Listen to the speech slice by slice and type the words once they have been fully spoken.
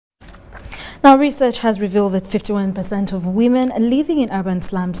Now, research has revealed that 51% of women living in urban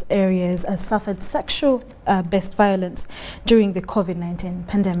slums areas have suffered sexual-based violence during the COVID-19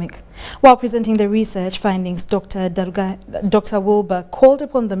 pandemic. While presenting the research findings, Dr. Wilber called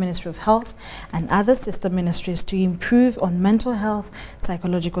upon the Ministry of Health and other sister ministries to improve on mental health,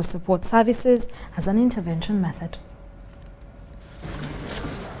 psychological support services as an intervention method.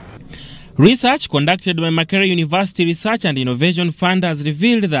 Research conducted by Makerere University Research and Innovation Fund has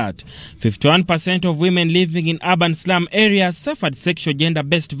revealed that 51% of women living in urban slum areas suffered sexual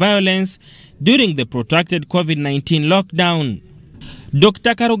gender-based violence during the protracted COVID-19 lockdown.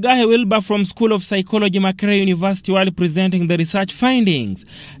 Dr. Darugahe Wilber from School of Psychology, Makerere University, while presenting the research findings,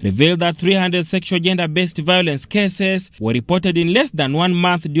 revealed that 300 sexual gender-based violence cases were reported in less than 1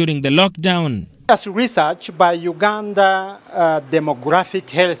 month during the lockdown. Research by Uganda Demographic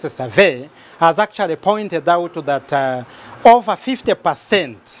Health Survey has actually pointed out that over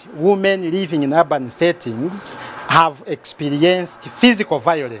 50% women living in urban settings have experienced physical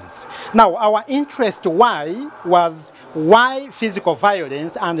violence. Now, our interest was why physical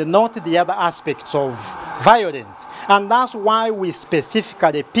violence and not the other aspects of violence. And that's why we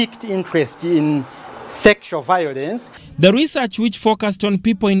specifically picked interest in sexual violence. The research, which focused on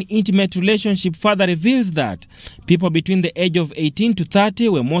people in intimate relationship, further reveals that people between the age of 18 to 30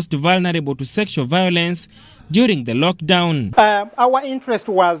 were most vulnerable to sexual violence during the lockdown. Our interest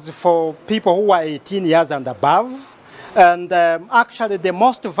was for people who are 18 years and above. And actually the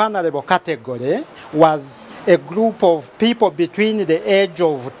most vulnerable category was a group of people between the age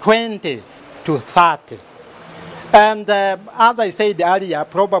of 20 to 30. And as I said earlier,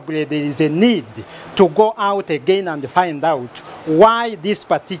 probably there is a need to go out again and find out why this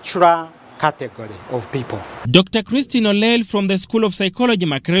particular category of people. Dr. Christine O'Leil from the School of Psychology,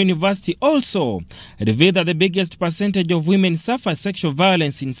 Makerere University, also revealed that the biggest percentage of women suffer sexual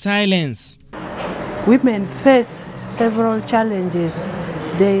violence in silence. Women face several challenges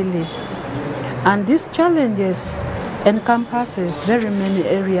daily, and these challenges encompasses very many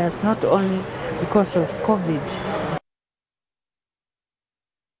areas, not only because of COVID.